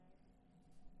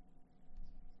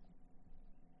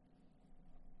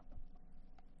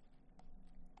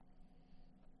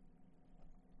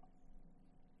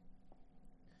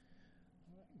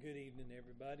Good evening,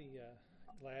 everybody.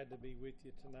 Glad to be with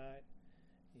you tonight.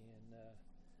 And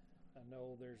I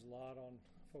know there's a lot on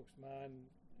folks' mind.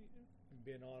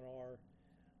 Been on our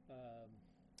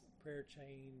prayer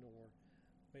chain or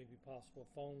maybe possible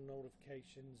phone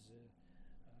notifications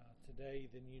today.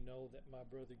 Then you know that my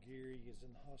brother Gary is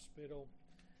in the hospital.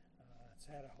 He's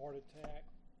had a heart attack.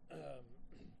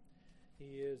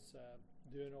 He is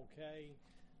doing okay,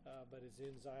 but his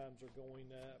enzymes are going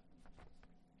up.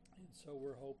 And so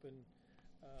we're hoping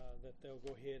that they'll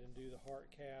go ahead and do the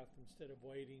heart cath instead of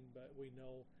waiting. But we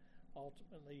know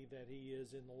ultimately that he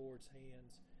is in the Lord's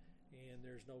hands, and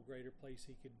there's no greater place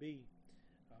he could be.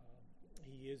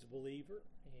 He is a believer,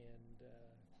 and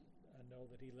I know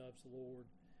that he loves the Lord.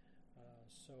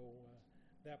 So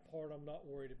that part I'm not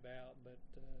worried about, but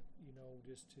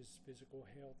just his physical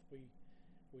health, we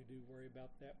do worry about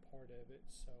that part of it.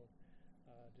 So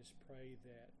just pray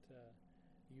that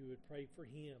you would pray for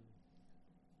him.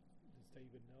 Does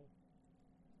David know?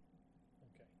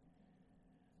 Okay.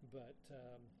 But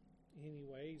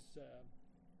anyways,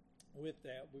 with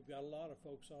that, we've got a lot of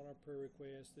folks on our prayer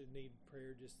requests that need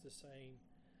prayer just the same.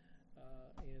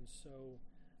 And so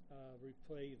we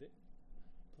pray that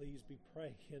please be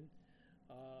praying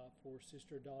for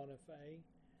Sister Donna Fay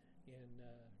and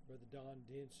Brother Don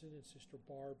Denson and Sister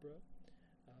Barbara,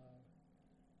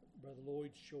 Brother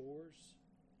Lloyd Shores.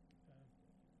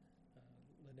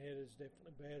 Lynette is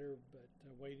definitely better, but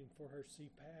waiting for her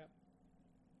CPAP.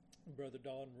 Brother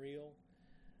Don Real,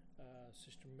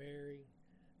 Sister Mary,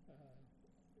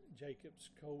 Jacob's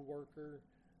co-worker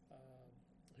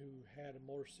who had a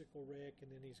motorcycle wreck, and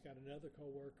then he's got another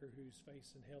co-worker who's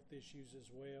facing health issues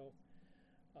as well.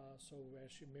 So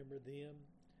as you remember them,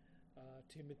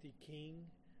 Timothy King,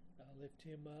 lift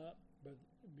him up. Brother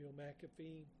Bill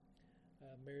McAfee,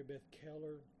 Mary Beth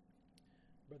Keller,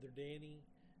 Brother Danny,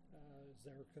 as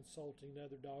they were consulting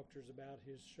other doctors about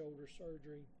his shoulder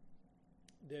surgery.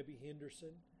 Debbie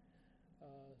Henderson,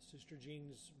 Sister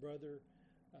Jean's brother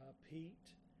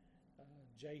Pete,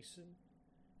 Jason,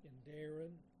 and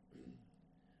Darren.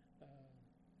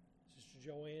 Sister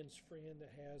Joanne's friend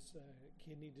that has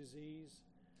kidney disease.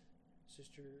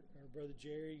 Our brother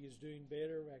Jerry is doing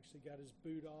better. Actually got his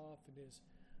boot off, and his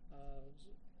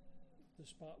the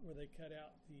spot where they cut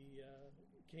out the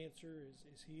cancer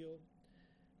is healed.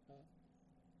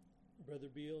 Brother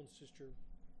Bill and Sister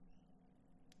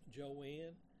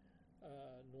Joanne,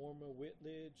 Norma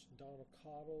Whitledge, Donald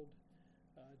Coddled,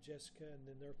 Jessica and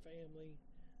then their family,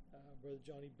 Brother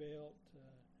Johnny Belt,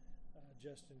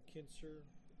 Justin Kinser,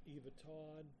 Eva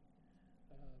Todd,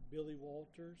 Billy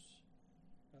Walters,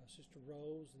 Sister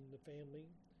Rose and the family,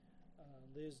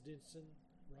 Liz Denson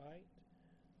Wright,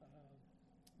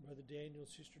 Brother Daniel,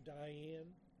 Sister Diane,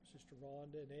 Sister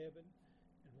Rhonda and Evan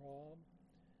and Rob,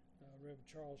 Reverend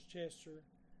Charles Chester,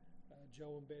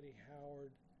 Joe and Betty Howard,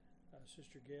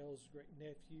 Sister Gail's great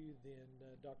nephew, then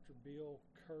Dr. Bill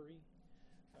Curry.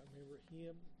 I remember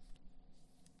him.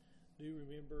 Do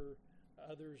remember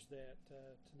others that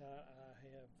tonight I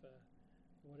have, for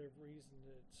whatever reason,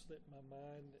 it slipped my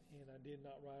mind, and I did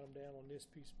not write them down on this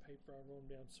piece of paper. I wrote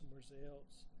them down somewhere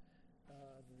else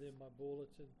other than my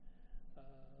bulletin.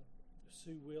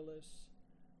 Sue Willis,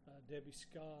 Debbie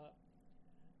Scott,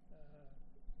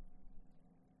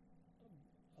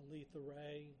 Aletha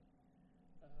Ray,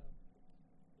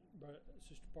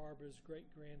 Sister Barbara's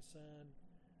great-grandson,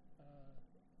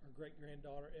 our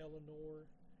great-granddaughter Eleanor,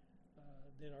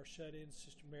 then our shut-ins,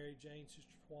 Sister Mary Jane,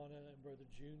 Sister Twana, and Brother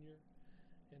Junior.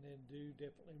 And then do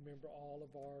definitely remember all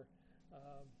of our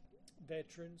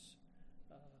veterans,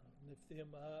 lift them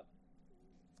up.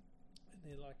 And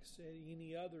then, like I said,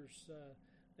 any others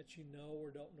that you know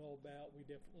or don't know about, we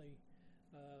definitely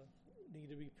need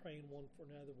to be praying one for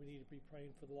another. We need to be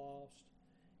praying for the lost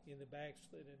in the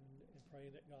backslid and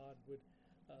praying that God would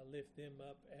lift them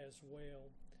up as well.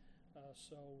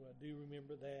 So do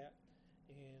remember that.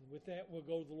 And with that, we'll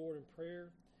go to the Lord in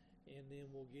prayer, and then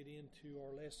we'll get into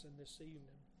our lesson this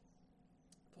evening.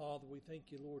 Father, we thank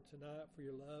you, Lord, tonight for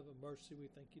your love and mercy. We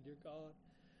thank you, dear God,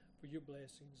 for your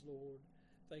blessings, Lord.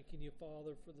 Thanking you,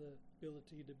 Father, for the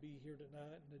ability to be here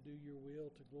tonight and to do your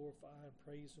will, to glorify and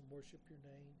praise and worship your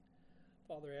name.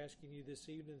 Father, asking you this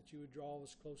evening that you would draw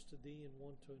us close to thee and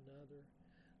one to another.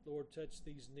 Lord, touch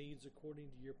these needs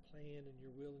according to your plan and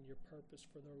your will and your purpose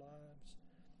for their lives.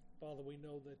 Father, we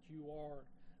know that you are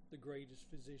the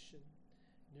greatest physician.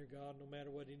 Dear God, no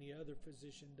matter what any other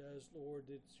physician does,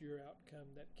 Lord, it's your outcome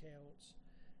that counts.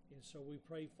 And so we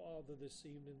pray, Father, this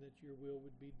evening that your will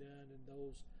would be done in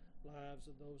those lives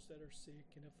of those that are sick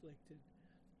and afflicted.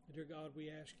 And dear God,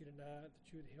 we ask you tonight that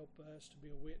you would help us to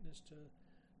be a witness to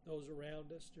those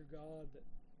around us, dear God, that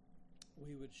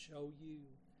we would show you.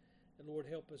 And Lord,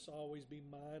 help us always be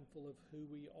mindful of who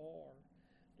we are,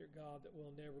 dear God, that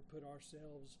we'll never put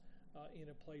ourselves in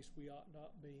a place we ought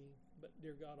not be. But,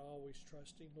 dear God, always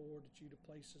trusting, Lord, that you to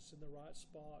place us in the right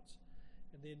spots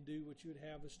and then do what you would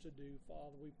have us to do.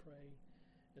 Father, we pray.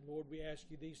 And, Lord, we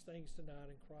ask you these things tonight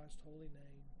in Christ's holy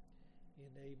name.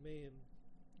 And amen.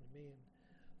 Amen.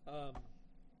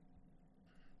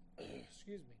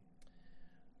 Excuse me.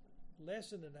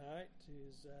 Lesson tonight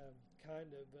is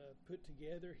kind of put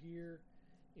together here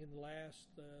in the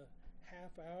last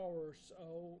half hour or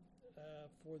so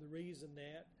for the reason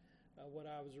that what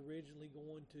I was originally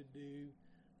going to do,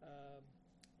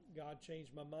 God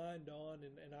changed my mind on,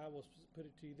 and I will put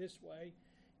it to you this way.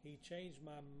 He changed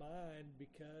my mind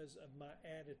because of my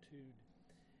attitude.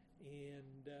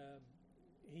 And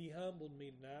he humbled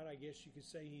me tonight. I guess you could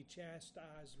say he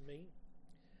chastised me.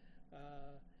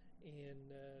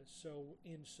 So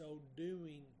in so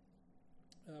doing,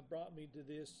 brought me to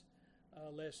this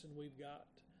lesson we've got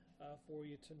for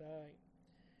you tonight.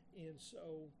 And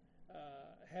so,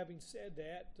 having said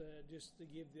that, just to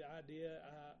give the idea,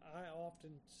 I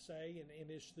often say, and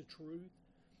it's the truth,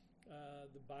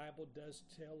 the Bible does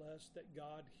tell us that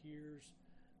God hears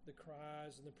the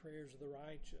cries and the prayers of the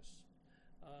righteous,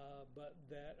 but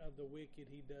that of the wicked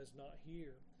he does not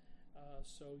hear.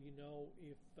 So,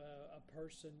 if a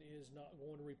person is not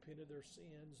going to repent of their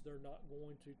sins, they're not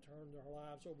going to turn their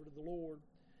lives over to the Lord,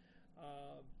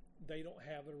 they don't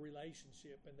have a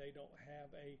relationship and they don't have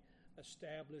a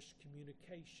established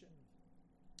communication.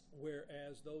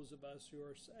 Whereas those of us who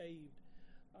are saved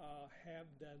have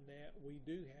done that, we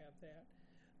do have that.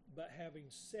 But having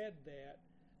said that,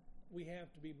 we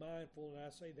have to be mindful, and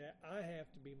I say that I have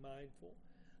to be mindful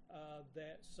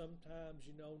that sometimes,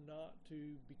 not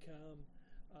to become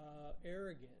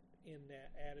arrogant in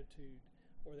that attitude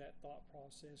or that thought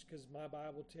process, because my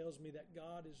Bible tells me that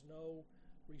God is no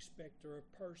respecter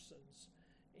of persons.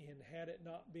 And had it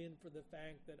not been for the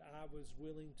fact that I was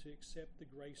willing to accept the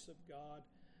grace of God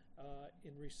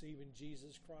in receiving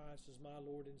Jesus Christ as my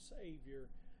Lord and Savior,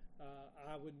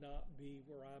 I would not be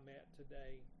where I'm at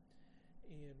today.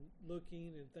 And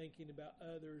looking and thinking about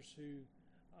others who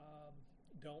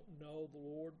don't know the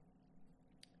Lord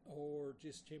or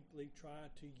just simply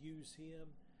try to use Him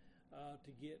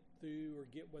to get through or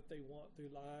get what they want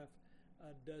through life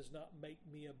does not make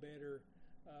me a better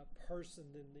person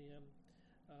than them,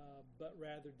 but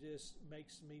rather just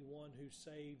makes me one who's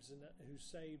saved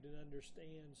and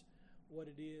understands what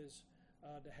it is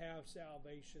to have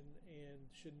salvation and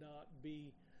should not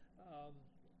be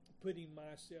putting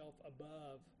myself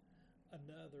above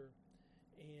another.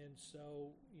 And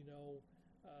so,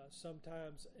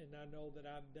 sometimes, and I know that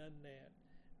I've done that,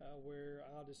 where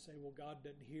I'll just say, well, God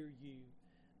doesn't hear you.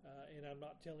 And I'm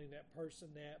not telling that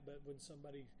person that, but when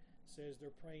somebody says they're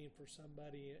praying for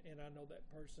somebody and I know that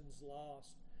person's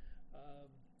lost,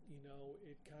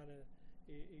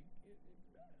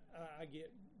 I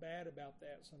get bad about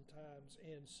that sometimes.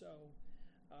 And so,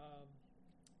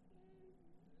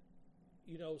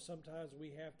 sometimes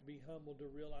we have to be humble to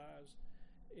realize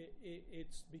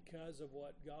it's because of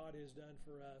what God has done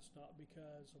for us, not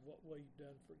because of what we've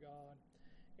done for God.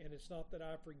 And it's not that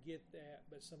I forget that,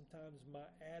 but sometimes my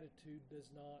attitude does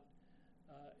not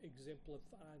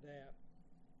exemplify that.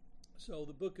 So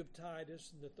the book of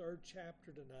Titus, in the 3rd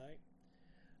chapter tonight,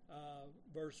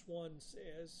 verse 1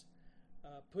 says,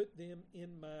 put them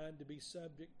in mind to be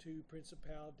subject to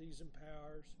principalities and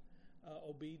powers,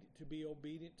 to be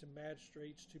obedient to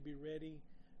magistrates, to be ready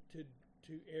to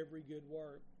every good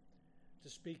work, to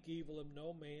speak evil of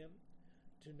no man,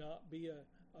 to not be a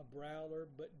brawler,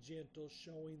 but gentle,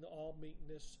 showing all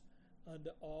meekness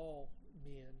unto all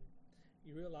men.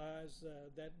 You realize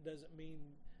that doesn't mean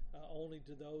only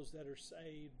to those that are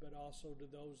saved, but also to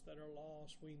those that are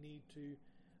lost. We need to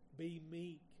be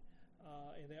meek,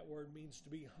 and that word means to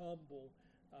be humble.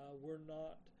 We're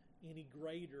not any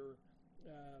greater.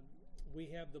 We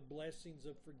have the blessings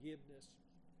of forgiveness,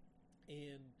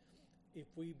 and if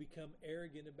we become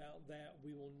arrogant about that,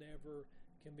 we will never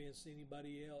convince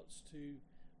anybody else to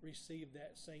receive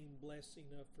that same blessing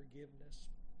of forgiveness.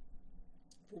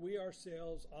 For we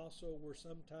ourselves also were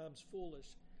sometimes foolish.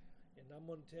 And I'm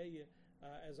going to tell you,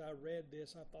 as I read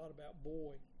this, I thought about,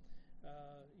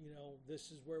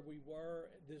 this is where we were.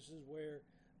 This is where,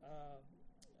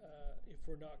 if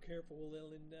we're not careful,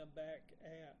 we'll end up back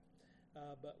at.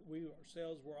 But we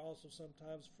ourselves were also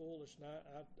sometimes foolish. And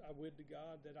I would to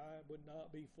God that I would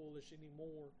not be foolish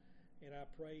anymore. And I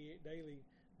pray daily,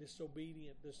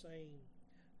 disobedient, the same,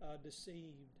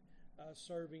 deceived,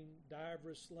 serving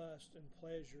divers lusts and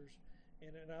pleasures,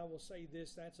 And I will say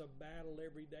this, that's a battle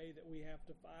every day that we have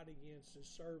to fight against, is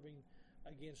serving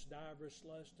against diverse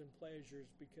lusts and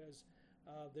pleasures, because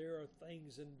there are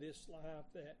things in this life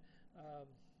that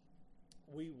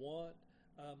we want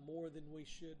more than we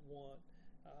should want.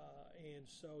 And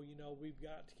so, we've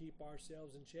got to keep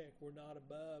ourselves in check. We're not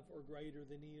above or greater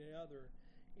than any other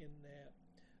in that.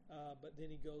 But then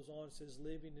he goes on and says,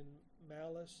 living in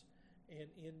malice and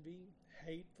envy,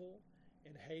 hateful,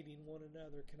 and hating one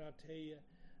another. Can I tell you,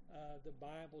 the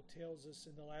Bible tells us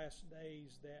in the last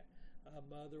days that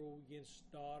mother will against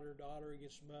daughter, daughter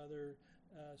against mother,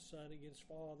 son against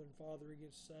father, and father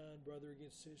against son, brother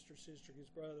against sister, sister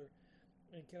against brother.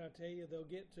 And can I tell you, they'll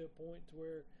get to a point to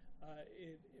where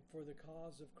for the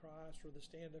cause of Christ or the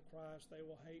stand of Christ, they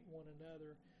will hate one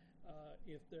another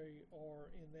if they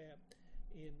are in that.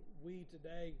 And we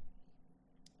today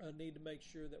need to make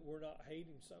sure that we're not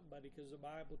hating somebody, because the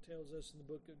Bible tells us in the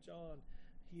book of John,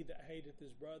 he that hateth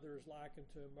his brother is likened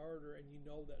to a murderer, and you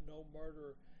know that no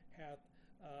murderer hath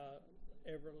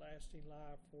everlasting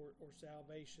life or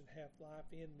salvation, hath life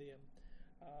in them.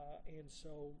 And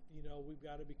so, we've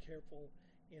got to be careful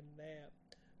in that.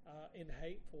 And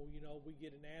hateful, we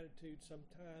get an attitude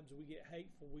sometimes, we get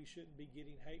hateful. We shouldn't be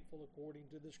getting hateful according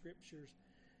to the scriptures,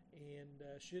 and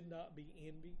should not be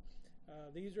envy.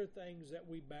 These are things that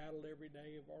we battle every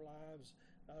day of our lives,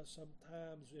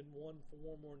 sometimes in one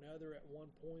form or another, at one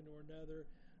point or another,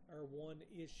 or one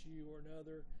issue or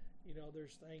another.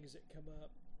 There's things that come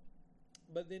up.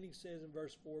 But then he says in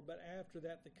verse 4, but after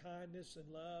that the kindness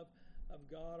and love of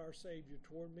God our Savior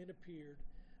toward men appeared.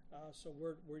 So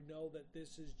we know that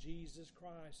this is Jesus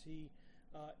Christ. He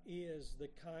is the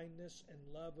kindness and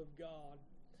love of God.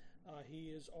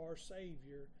 He is our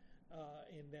Savior.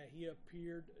 In that he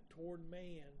appeared toward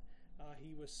man.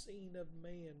 He was seen of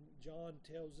man. John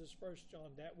tells us, 1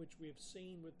 John, that which we have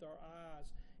seen with our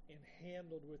eyes and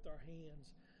handled with our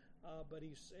hands. But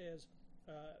he says,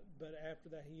 but after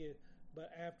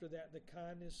that the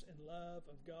kindness and love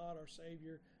of God our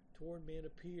Savior toward men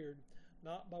appeared,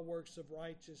 not by works of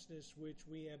righteousness which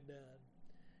we have done.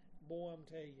 Boy, I'm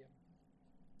telling you,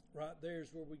 right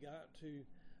there's where we got to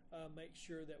make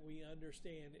sure that we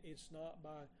understand it's not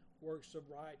by works of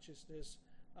righteousness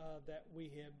that we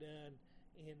have done.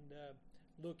 And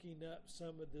looking up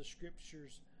some of the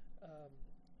scriptures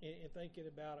and thinking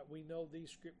about it, we know these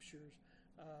scriptures,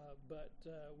 but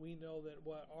we know that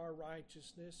what our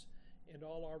righteousness and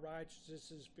all our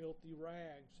righteousness is filthy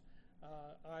rags.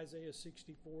 Isaiah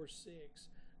 64:6.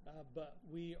 But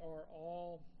we are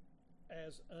all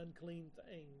as unclean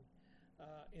thing,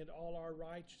 and all our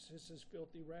righteousness is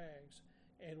filthy rags,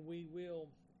 and we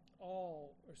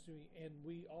all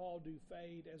do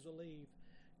fade as a leaf,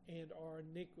 and our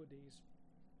iniquities,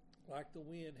 like the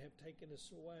wind, have taken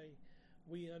us away.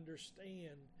 We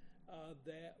understand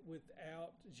that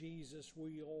without Jesus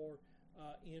we are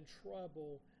in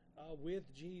trouble.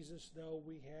 With Jesus, though,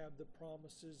 we have the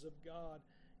promises of God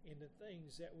in the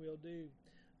things that we'll do.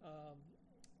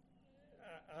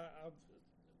 I've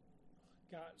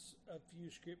got a few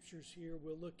scriptures here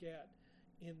we'll look at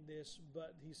in this,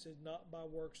 but he said, not by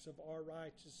works of our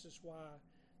righteousness. Why?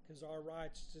 Because our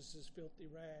righteousness is filthy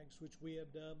rags, which we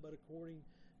have done, but according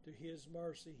to his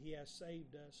mercy he has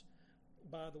saved us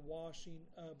by the washing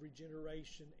of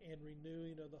regeneration and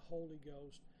renewing of the Holy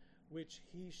Ghost, which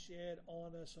he shed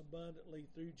on us abundantly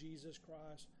through Jesus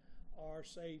Christ our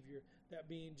Savior, that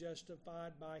being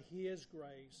justified by his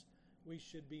grace, we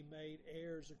should be made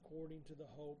heirs according to the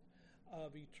hope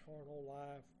of eternal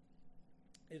life.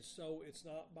 And so it's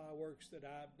not by works that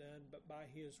I've done, but by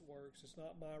his works. It's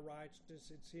not my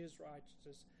righteousness, it's his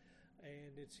righteousness,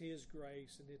 and it's his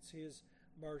grace, and it's his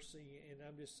mercy. And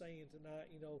I'm just saying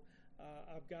tonight,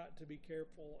 I've got to be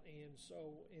careful. And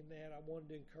so in that, I wanted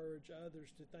to encourage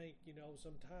others to think,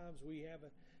 sometimes we have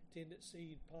a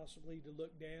tendency possibly to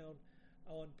look down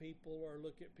on people or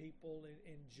look at people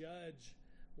and judge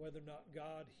whether or not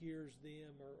God hears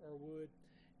them or would.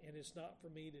 And it's not for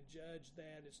me to judge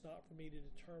that. It's not for me to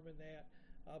determine that.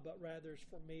 But rather it's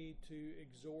for me to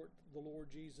exhort the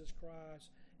Lord Jesus Christ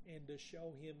and to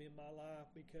show him in my life,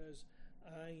 because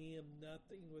I am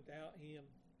nothing without him.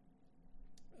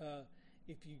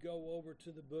 If you go over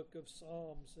to the book of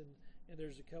Psalms, and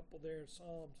there's a couple there in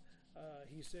Psalms,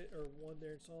 he said, or one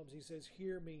there in Psalms, he says,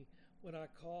 hear me when I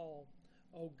call,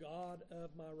 O God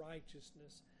of my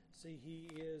righteousness. See, he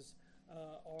is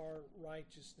our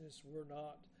righteousness. We're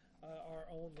not our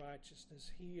own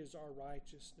righteousness. He is our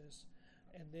righteousness.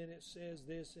 And then it says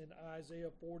this in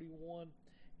Isaiah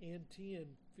 41:10,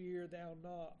 fear thou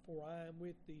not, for I am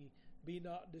with thee. Be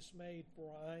not dismayed,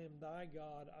 for I am thy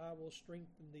God. I will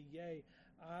strengthen thee, yea,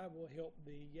 I will help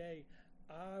thee, yea,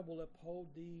 I will uphold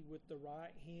thee with the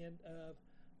right hand of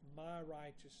my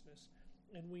righteousness.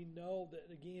 And we know that,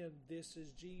 again, this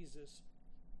is Jesus,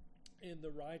 and the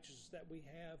righteousness that we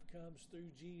have comes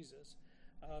through Jesus.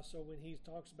 So when he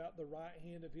talks about the right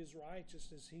hand of his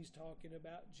righteousness, he's talking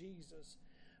about Jesus.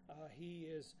 He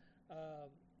is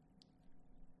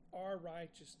our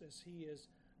righteousness. He is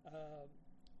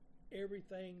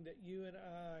everything that you and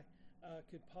I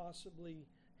could possibly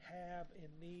have and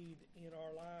need in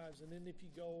our lives. And then if you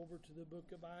go over to the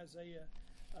book of Isaiah,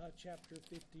 chapter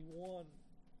 51,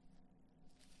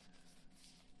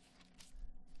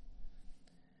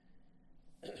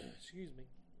 excuse me,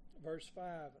 verse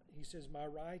 5, he says, my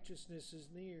righteousness is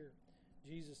near.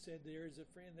 Jesus said, there is a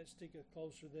friend that sticketh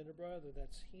closer than a brother.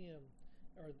 That's him,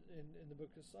 or in the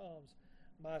book of Psalms.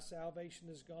 My salvation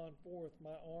is gone forth.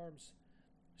 My arms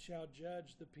shall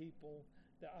judge the people.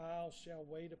 The isles shall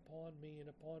wait upon me, and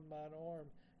upon mine arm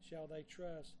shall they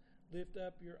trust. Lift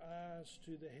up your eyes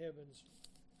to the heavens,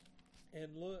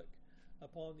 and look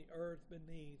upon the earth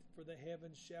beneath. For the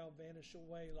heavens shall vanish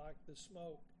away like the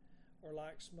smoke, or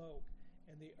like smoke,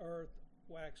 and the earth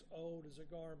wax old as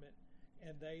a garment,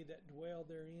 and they that dwell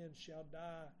therein shall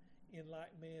die in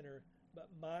like manner. But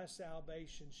my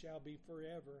salvation shall be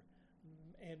forever,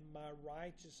 and my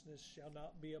righteousness shall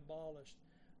not be abolished.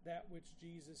 That which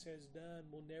Jesus has done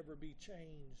will never be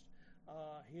changed.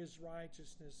 His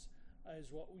righteousness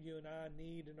is what you and I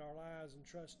need in our lives and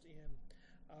trust in.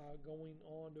 Going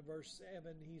on to verse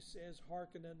 7, he says,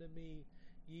 hearken unto me,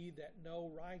 ye that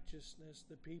know righteousness,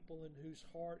 the people in whose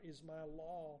heart is my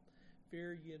law.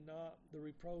 Fear ye not the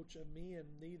reproach of men,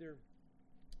 neither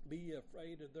be ye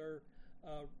afraid of their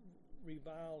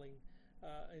reviling.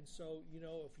 And so,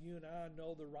 if you and I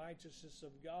know the righteousness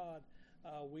of God,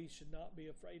 we should not be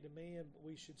afraid of man, but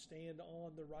we should stand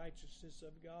on the righteousness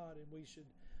of God, and we should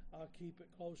keep it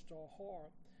close to our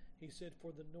heart. He said,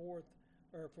 for the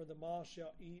moth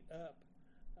shall eat up,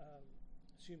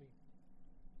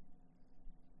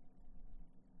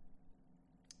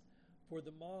 for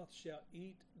the moth shall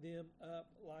eat them up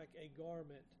like a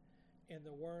garment, and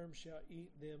the worm shall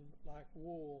eat them like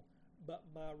wool. But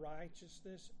my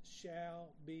righteousness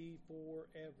shall be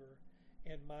forever,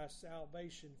 and my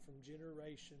salvation from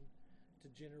generation to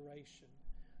generation.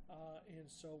 And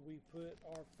so we put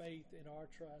our faith and our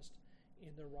trust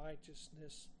in the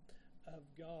righteousness of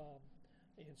God.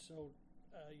 And so,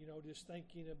 just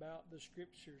thinking about the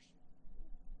scriptures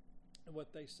and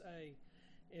what they say.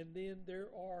 And then there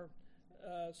are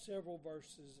several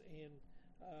verses, and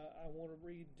I want to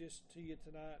read just to you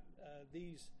tonight.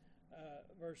 These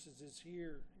verses is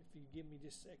here. If you give me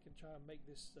just a second, try and make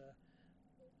this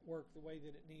work the way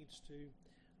that it needs to.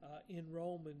 In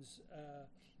Romans,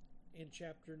 in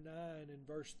chapter 9 and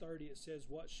verse 30, it says,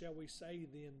 what shall we say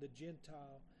then? The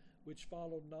Gentile, which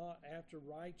followed not after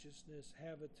righteousness,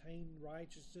 have attained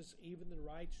righteousness, even the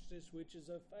righteousness which is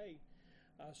of faith.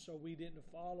 So we didn't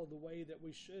follow the way that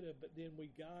we should have, but then we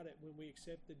got it when we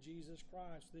accepted Jesus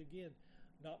Christ. Again,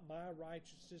 not my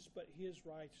righteousness, but his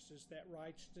righteousness, that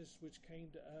righteousness which came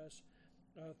to us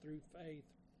through faith.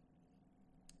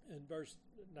 In verse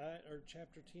 9, or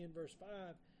chapter 10, verse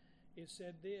 5, it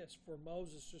said this, for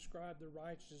Moses described the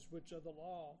righteousness which of the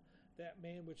law, that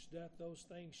man which doth those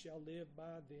things shall live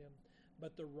by them.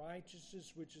 But the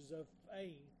righteousness which is of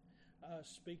faith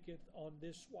speaketh on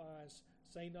this wise,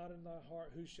 say not in thy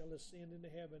heart, who shall ascend into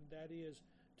heaven, that is,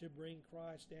 to bring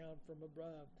Christ down from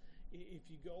above. If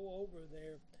you go over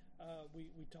there,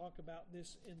 we talk about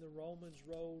this in the Romans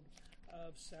road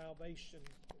of salvation.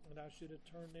 And I should have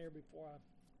turned there before I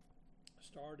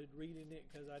started reading it,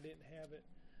 because I didn't have it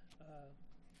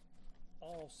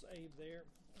all saved there,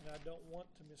 and I don't want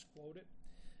to misquote it.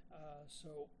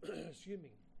 Excuse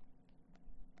me.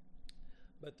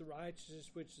 But the righteousness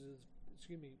which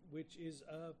is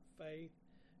of faith,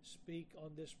 speak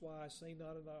on this wise, say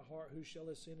not in thy heart, who shall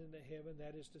ascend into heaven,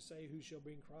 that is to say, who shall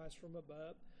bring Christ from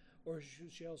above, or who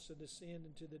shall descend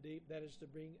into the deep, that is to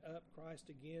bring up Christ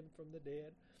again from the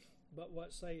dead. But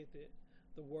what saith it?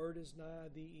 The word is nigh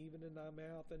thee, even in thy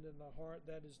mouth and in thy heart.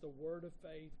 That is the word of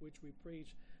faith which we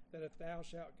preach, that if thou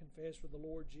shalt confess with the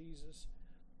Lord Jesus,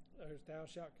 or if thou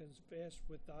shalt confess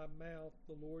with thy mouth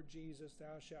the Lord Jesus,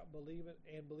 thou shalt believe it,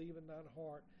 and believe in thine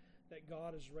heart that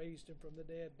God has raised him from the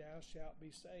dead, thou shalt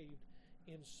be saved.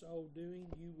 In so doing,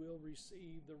 you will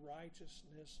receive the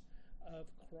righteousness of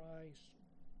Christ.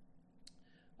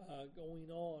 Going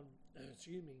on,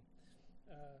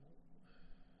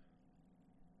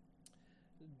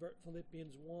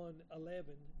 Philippians 1:11,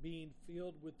 being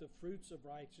filled with the fruits of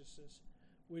righteousness,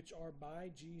 which are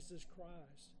by Jesus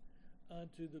Christ,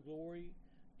 unto the glory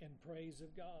and praise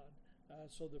of God.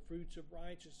 So the fruits of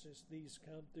righteousness, these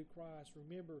come through Christ.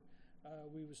 Remember,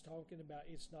 we was talking about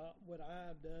it's not what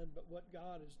I've done, but what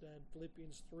God has done.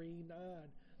 Philippians 3:9,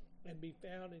 and be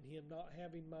found in him, not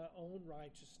having my own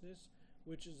righteousness,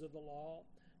 which is of the law,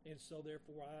 and so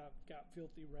therefore I've got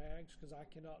filthy rags because I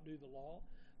cannot do the law,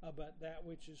 but that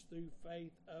which is through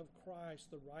faith of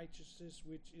Christ, the righteousness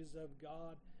which is of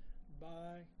God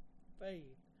by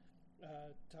faith.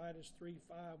 Titus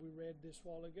 3:5, we read this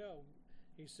while ago.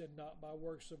 He said, not by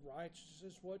works of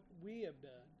righteousness, what we have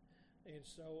done. And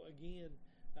so again,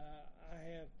 I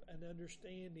have an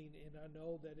understanding, and I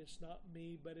know that it's not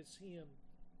me, but it's him.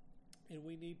 And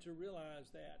we need to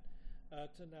realize that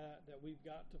tonight, that we've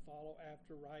got to follow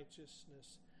after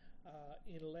righteousness.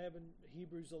 In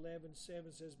Hebrews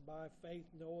 11:7 says, by faith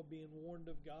Noah, being warned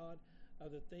of God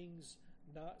of the things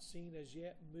not seen as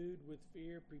yet, moved with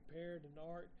fear, prepared an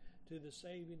ark to the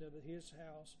saving of his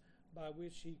house, by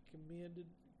which he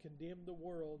condemned the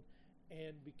world,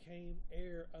 and became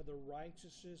heir of the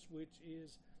righteousness which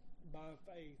is by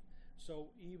faith. So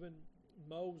even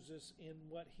Moses, in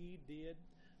what he did,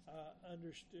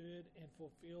 understood and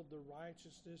fulfilled the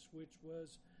righteousness which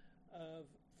was of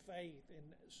faith,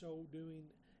 and so doing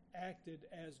acted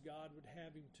as God would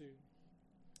have him to.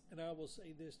 And I will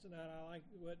say this tonight, I like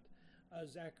what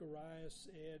Zechariah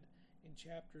said in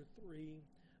chapter 3,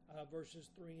 verses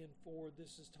 3 and 4.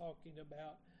 This is talking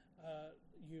about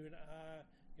you and I.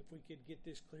 If we could get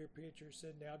this clear picture, it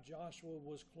said, now Joshua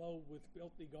was clothed with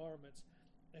filthy garments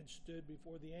and stood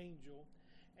before the angel.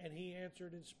 And he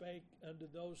answered and spake unto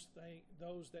those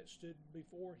that stood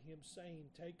before him, saying,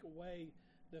 take away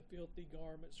the filthy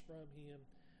garments from him.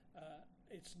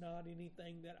 It's not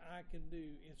anything that I can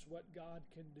do. It's what God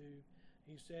can do.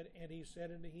 He said, and he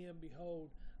said unto him, behold,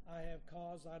 I have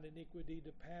caused thine iniquity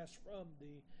to pass from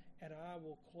thee, and I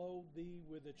will clothe thee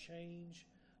with a change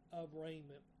of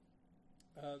raiment.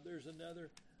 There's another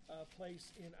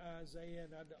place in Isaiah,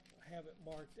 and I don't have it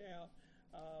marked out,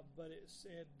 but it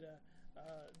said,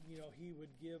 he would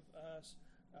give us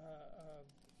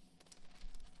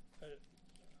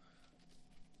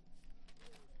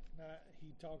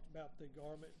he talked about the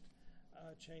garment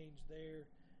change there,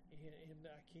 and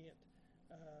I can't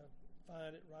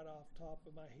find it right off top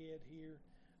of my head here,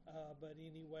 but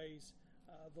anyways,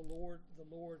 the Lord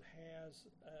has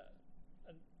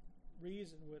a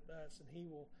reason with us, and he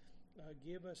will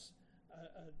give us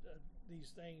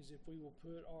these things if we will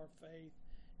put our faith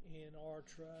and our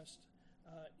trust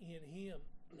in him.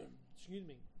 Excuse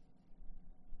me.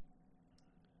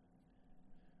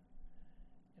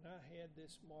 And I had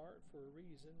this marked for a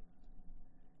reason.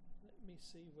 Let me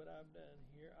see what I've done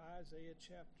here. Isaiah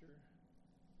chapter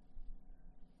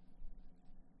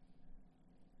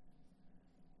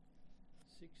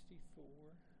 64.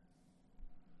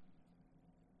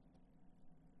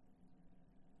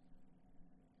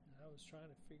 And I was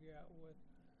trying to figure out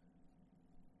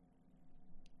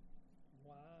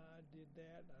why I did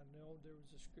that. I know there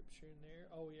was a scripture in there.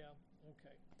 Oh yeah,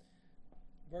 okay.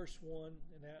 Verse 1,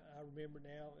 and I remember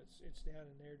now, it's down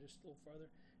in there just a little further.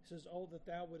 It says, oh, that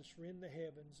thou wouldest rend the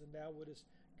heavens, and thou wouldest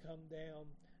come down,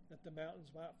 that the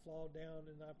mountains might fall down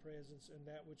in thy presence, and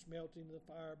that which melting the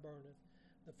fire burneth.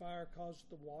 The fire causeth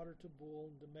the water to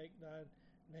boil, and to make thy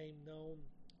name known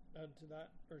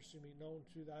known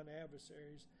to thine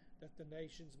adversaries, that the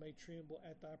nations may tremble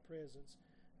at thy presence.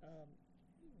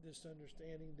 This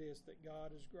understanding this, that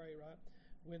God is great, right?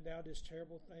 When thou didst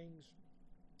terrible things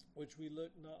which we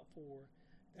look not for,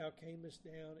 thou camest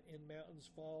down, and mountains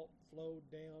flowed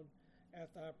down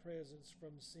at thy presence for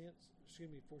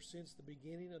since the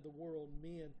beginning of the world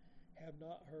men have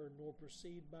not heard, nor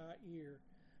perceived by ear,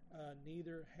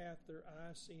 neither hath their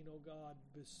eye seen, O God,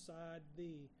 beside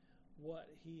thee, what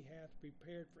he hath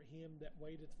prepared for him that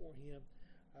waiteth for him.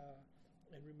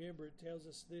 And remember, it tells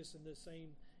us this in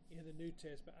the New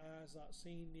Testament, eyes not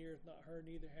seen, ears not heard,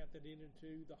 neither hath it entered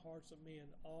into the hearts of men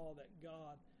all that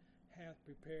God hath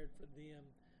prepared for them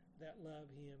that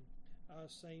love him.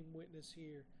 Same witness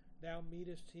here. Thou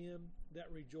meetest him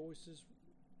that rejoices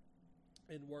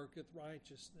and worketh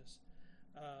righteousness.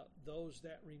 Those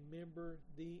that remember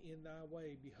thee in thy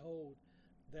way, behold,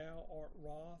 thou art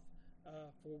wroth,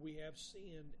 for we have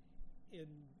sinned in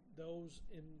those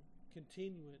in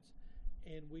continuance,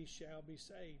 and we shall be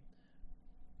saved.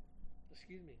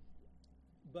 Excuse me.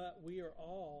 But we are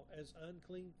all as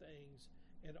unclean things,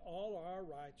 and all our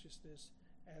righteousness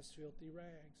as filthy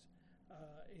rags.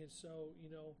 And so,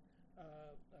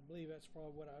 I believe that's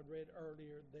probably what I read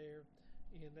earlier there,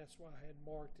 and that's why I had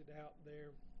marked it out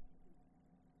there.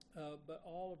 But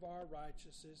all of our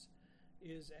righteousness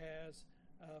is as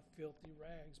filthy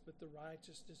rags, but the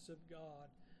righteousness of God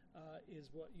is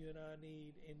what you and I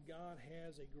need. And God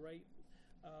has a great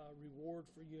reward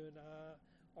for you and I,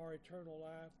 our eternal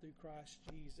life through Christ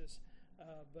Jesus.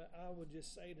 But I would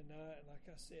just say tonight, and like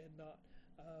I said, not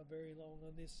very long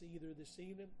on this either this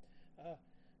evening,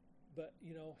 but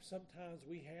sometimes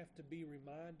we have to be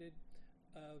reminded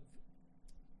of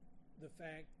the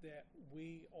fact that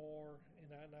we are,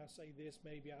 and I say this,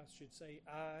 maybe I should say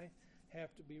I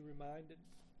have to be reminded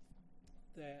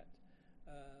that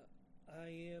I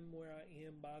am where I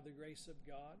am by the grace of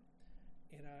God,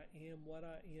 and I am what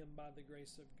I am by the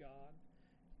grace of God.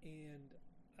 And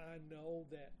I know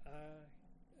that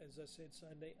as I said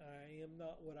Sunday, I am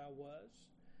not what I was,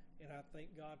 and I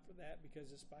thank God for that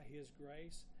because it's by His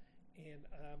grace, and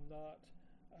I'm not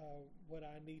what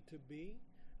I need to be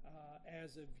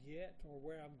as of yet, or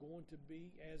where I'm going to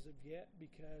be as of yet,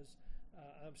 because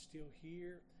I'm still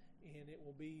here. And it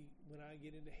will be when I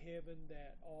get into heaven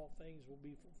that all things will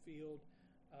be fulfilled,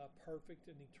 perfect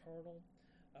and eternal.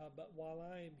 But while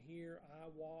I am here, I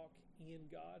walk in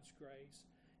God's grace,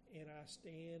 and I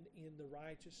stand in the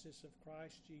righteousness of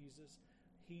Christ Jesus.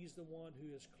 He's the one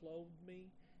who has clothed me.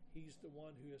 He's the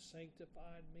one who has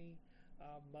sanctified me.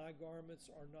 My garments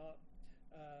are not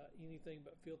anything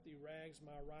but filthy rags.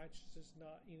 My righteousness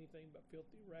not anything but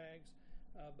filthy rags.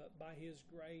 But by His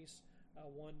grace,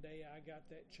 one day I got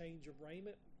that change of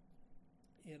raiment,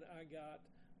 and I got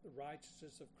the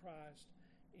righteousness of Christ.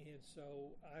 And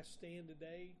so I stand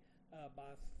today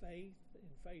by faith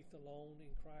and faith alone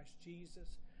in Christ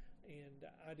Jesus. And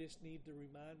I just need to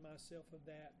remind myself of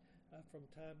that from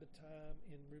time to time,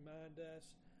 and remind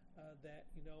us that,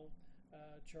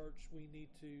 church, we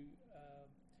need to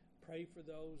pray for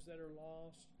those that are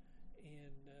lost,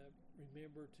 and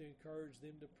remember to encourage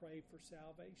them to pray for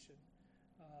salvation.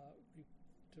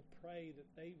 To pray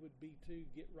that they would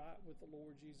get right with the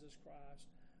Lord Jesus Christ,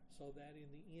 so that in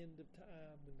the end of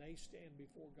time, when they stand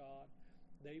before God,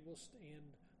 they will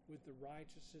stand with the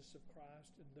righteousness of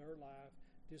Christ in their life,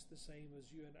 just the same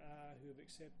as you and I who have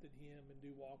accepted Him and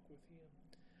do walk with Him.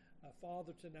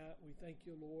 Father, tonight we thank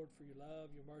you, Lord, for your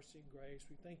love, your mercy, and grace.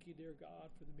 We thank you, dear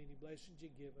God, for the many blessings you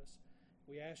give us.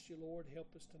 We ask you, Lord, help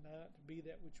us tonight to be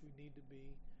that which we need to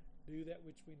be, do that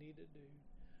which we need to do.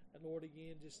 And Lord,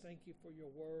 again, just thank you for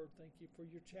your word. Thank you for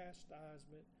your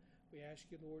chastisement. We ask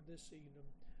you, Lord, this evening,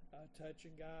 touch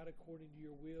and guide according to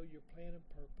your will, your plan, and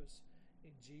purpose.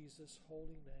 In Jesus'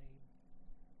 holy name,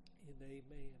 and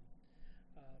amen.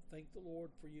 Thank the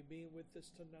Lord for you being with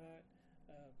us tonight.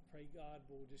 Pray God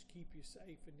will just keep you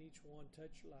safe, and each one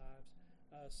touch your lives.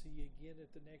 See you again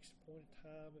at the next point of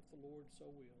time if the Lord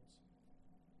so wills.